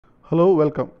Hello,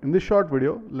 welcome. In this short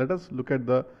video, let us look at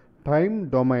the time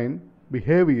domain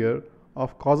behavior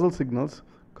of causal signals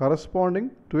corresponding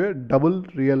to a double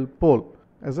real pole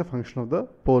as a function of the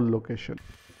pole location.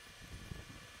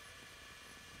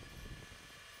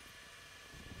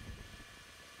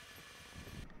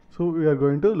 So we are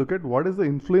going to look at what is the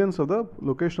influence of the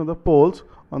location of the poles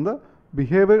on the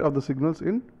behavior of the signals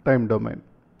in time domain.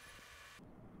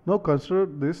 Now consider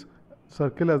this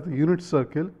circle as the unit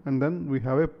circle, and then we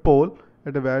have a pole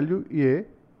at a value a.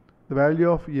 The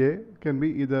value of a can be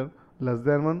either less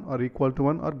than 1 or equal to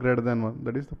 1 or greater than 1.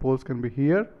 That is, the poles can be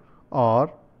here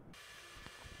or.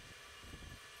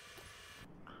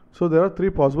 So there are three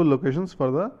possible locations for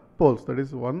the poles. That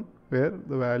is, one where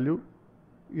the value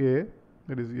a,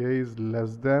 that is a is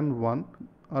less than 1,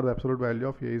 or the absolute value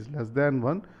of a is less than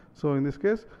 1. So in this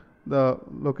case, the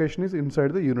location is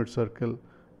inside the unit circle.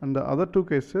 And the other two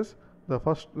cases, the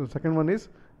second one is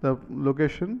the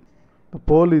location, the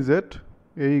pole is at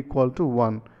a equal to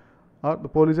 1, or the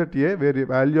pole is at a where the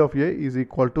value of a is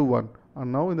equal to 1.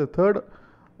 And now in the third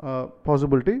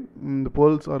possibility, the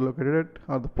poles are located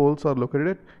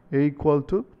at a equal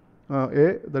to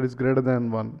a, that is greater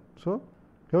than 1. So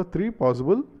you have three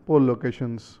possible pole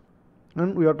locations,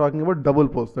 and we are talking about double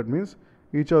poles. That means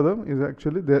each of them is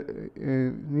actually there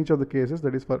in each of the cases.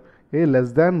 That is, for a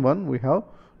less than 1, we have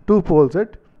two poles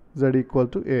at z equal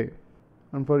to a,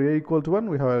 and for a equal to 1,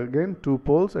 we have again two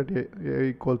poles at a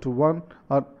equal to 1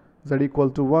 or z equal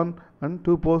to 1, and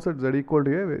two poles at z equal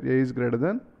to a where a is greater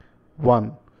than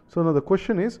 1. So now the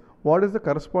question is, what is the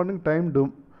corresponding time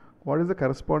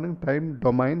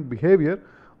domain behavior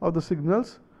of the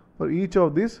signals for each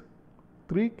of these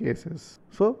three cases?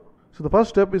 So the first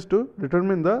step is to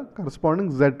determine the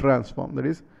corresponding z transform. That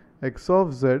is, x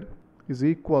of z is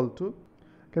equal to,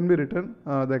 can be written,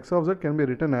 the x of z can be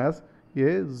written as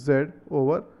a z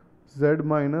over z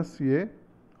minus a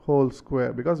whole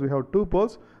square. Because we have two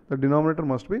poles, the denominator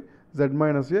must be z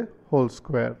minus a whole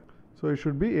square. So it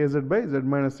should be az by z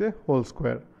minus a whole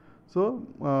square. So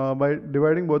by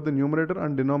dividing both the numerator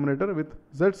and denominator with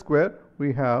z square,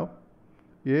 we have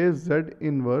a z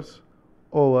inverse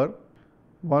over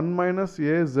 1 minus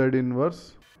a z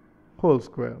inverse whole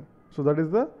square. So that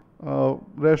is the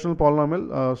rational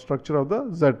polynomial structure of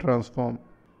the z transform.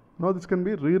 Now this can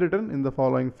be rewritten in the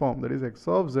following form. That is, x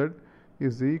of z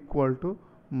is equal to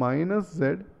minus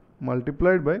z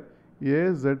multiplied by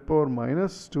a z power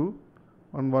minus 2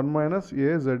 and 1 minus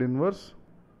a z inverse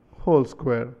whole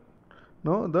square.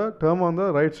 Now the term on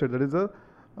the right side, that is the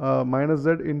minus z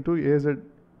into a z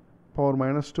power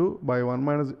minus 2 by 1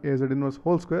 minus a z inverse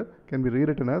whole square, can be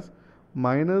rewritten as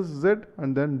minus z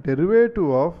and then derivative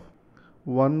of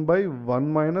 1 by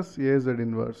 1 minus a z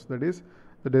inverse. That is,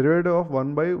 the derivative of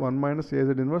 1 by 1 minus a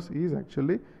z inverse is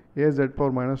actually a z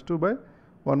power minus 2 by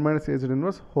 1 minus a z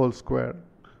inverse whole square.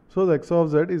 So the x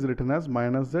of z is written as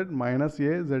minus z minus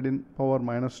a z in power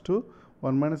minus 2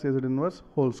 1 minus a z inverse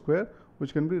whole square,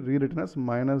 which can be rewritten as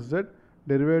minus z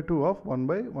derivative of 1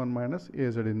 by 1 minus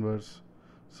a z inverse.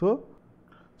 So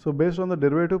based on the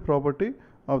derivative property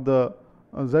of the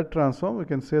z transform, we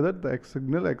can say that the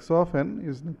signal x of n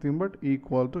is nothing but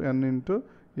equal to n into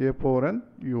a power n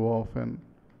u of n,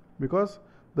 because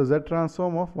the z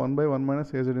transform of 1 by 1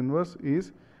 minus a z inverse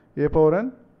is a power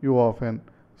n u of n.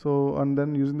 So, and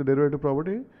then using the derivative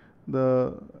property,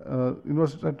 the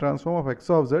inverse transform of x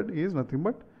of z is nothing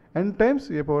but n times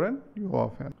a power n u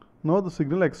of n. Now the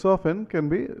signal x of n can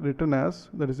be written as,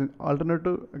 that is, an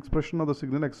alternative expression of the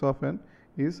signal x of n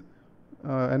is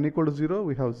n equal to 0,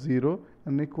 we have 0,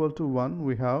 n equal to 1,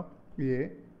 we have a.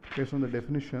 Based on the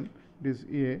definition, it is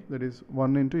a, that is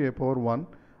 1 into a power 1,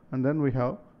 and then we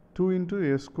have 2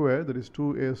 into a square, that is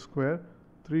 2a square,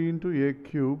 3 into a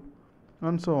cube,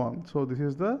 and so on. So this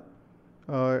is the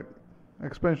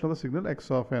expansion of the signal x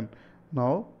of n.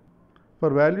 Now for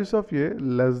values of a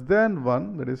less than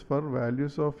 1, that is, for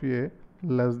values of a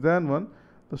less than 1,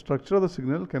 the structure of the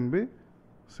signal can be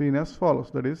seen as follows.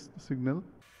 That is, the signal.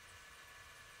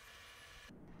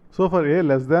 So for a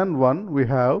less than 1, we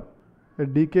have a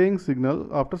decaying signal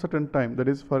after certain time. That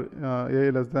is, for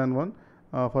a less than 1,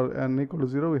 for n equal to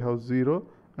 0, we have 0,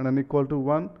 and n equal to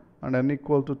 1, and n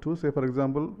equal to 2. Say for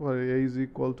example, for a is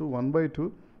equal to 1 by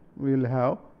 2, we will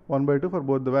have 1 by 2 for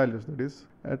both the values. That is,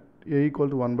 at a equal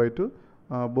to 1 by 2,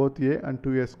 both a and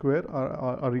 2a square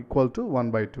are equal to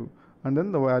 1 by 2, and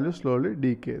then the value slowly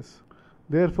decays.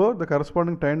 Therefore, the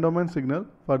corresponding time domain signal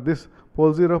for this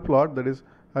pole 0 plot, that is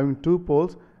having two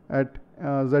poles at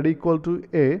z equal to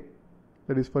a,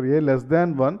 that is for a less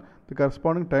than 1, the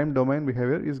corresponding time domain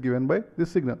behavior is given by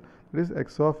this signal. That is,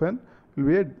 x of n will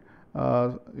be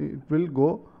a it will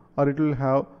go, or it will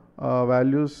have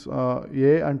values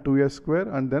a and 2a square,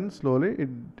 and then slowly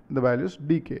the values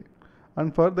decay.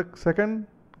 And for the second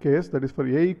case, that is for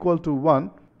a equal to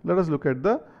 1, let us look at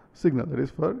the signal. That is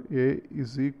for a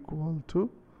is equal to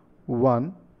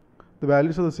 1. The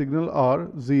values of the signal are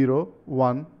 0,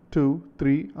 1, 2,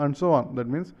 3 and so on. That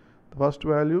means the first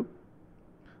value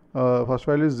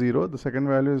is 0, the second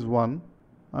value is 1,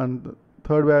 and the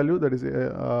third value, that is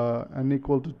n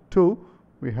equal to 2,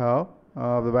 we have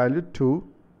the value 2,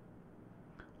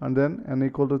 and then n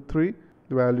equal to 3,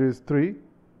 the value is 3,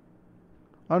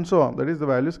 and so on. That is, the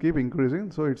values keep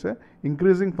increasing. So it's a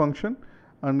increasing function,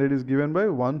 and it is given by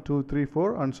 1, 2, 3,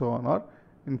 4 and so on. Or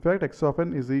in fact, x of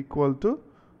n is equal to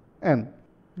n.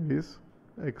 It is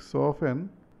x of n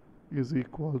is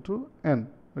equal to n.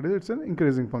 That is, it's an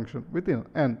increasing function within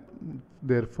n.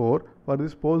 Therefore, for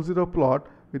this pole 0 plot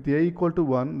with a equal to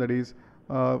 1, that is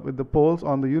with the poles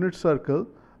on the unit circle,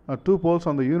 2 poles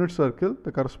on the unit circle,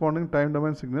 the corresponding time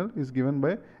domain signal is given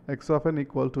by x of n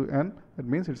equal to n. That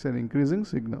means it's an increasing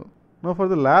signal. Now for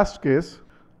the last case,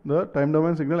 the time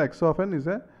domain signal x of n is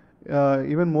a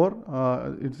even more,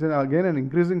 it's again an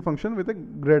increasing function with a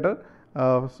greater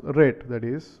rate. That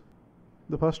is,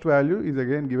 the first value is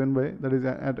again given by, that is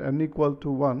at n equal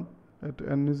to 1, at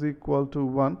n is equal to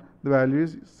 1, the value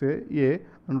is say a,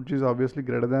 and which is obviously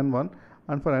greater than 1,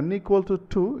 and for n equal to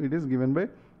 2, it is given by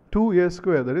 2a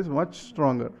square, that is much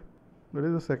stronger. That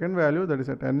is the second value, that is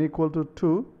at n equal to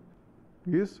 2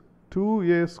 is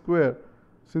 2a square.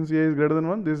 Since a is greater than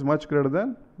 1, this is much greater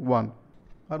than 1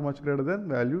 or much greater than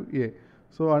value a.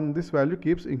 So, and this value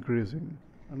keeps increasing,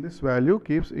 and this value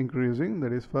keeps increasing,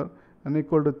 that is for n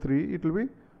equal to 3, it will be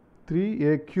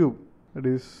 3a cube, that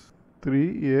is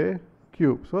 3a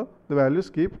cube. So, the values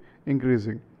keep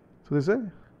increasing. So, this is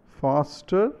a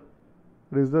faster,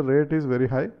 that is the rate is very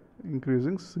high,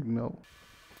 increasing signal.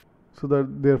 So,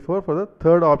 that therefore, for the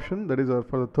third option, that is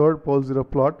for the third pole 0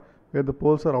 plot, where the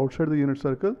poles are outside the unit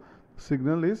circle,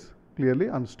 signal is clearly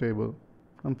unstable.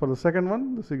 And for the second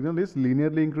one, the signal is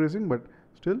linearly increasing, but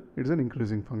still it is an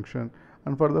increasing function.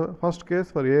 And for the first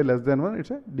case, for a less than 1, it's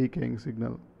a decaying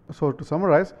signal. So to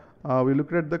summarize, we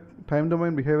looked at the time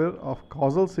domain behavior of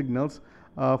causal signals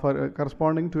for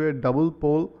corresponding to a double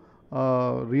pole,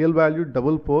 real valued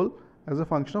double pole as a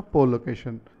function of pole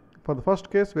location. For the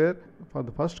first case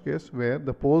where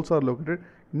the poles are located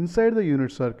inside the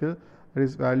unit circle, that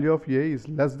is value of a is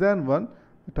less than 1,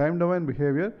 the time domain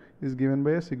behavior is given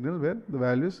by a signal where the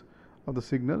values of the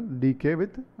signal decay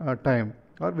with time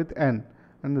or with n.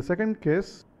 And the second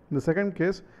case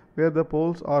where the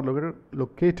poles are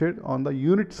located on the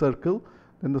unit circle,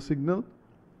 then the signal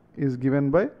is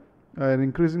given by an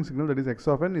increasing signal, that is x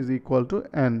of n is equal to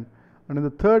n. And in the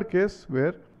third case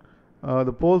where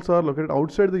the poles are located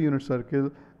outside the unit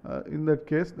circle, in that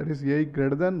case, that is a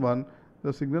greater than 1,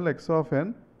 the signal x of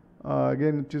n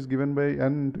again which is given by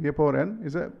n to a power n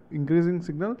is a increasing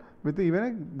signal with even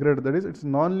a greater, that is it's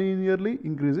non-linearly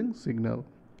increasing signal.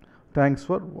 Thanks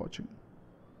for watching.